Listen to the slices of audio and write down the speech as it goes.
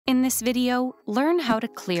In this video, learn how to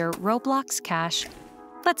clear Roblox cache.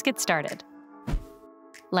 Let's get started.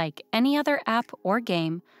 Like any other app or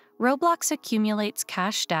game, Roblox accumulates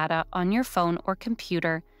cache data on your phone or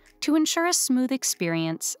computer to ensure a smooth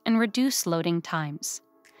experience and reduce loading times.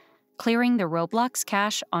 Clearing the Roblox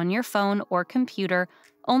cache on your phone or computer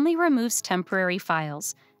only removes temporary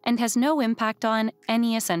files and has no impact on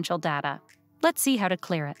any essential data. Let's see how to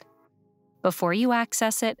clear it. Before you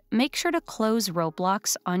access it, make sure to close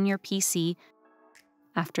Roblox on your PC.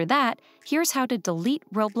 After that, here's how to delete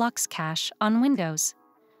Roblox cache on Windows.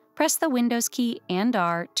 Press the Windows key and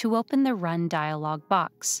R to open the Run dialog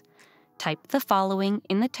box. Type the following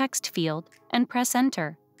in the text field and press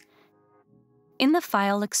Enter. In the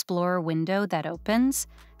File Explorer window that opens,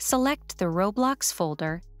 select the Roblox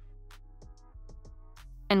folder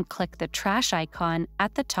and click the trash icon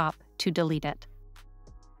at the top to delete it.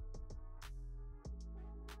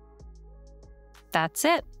 That's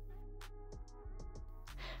it.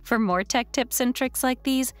 For more tech tips and tricks like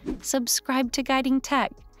these, subscribe to Guiding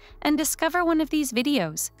Tech and discover one of these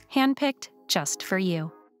videos handpicked just for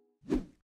you.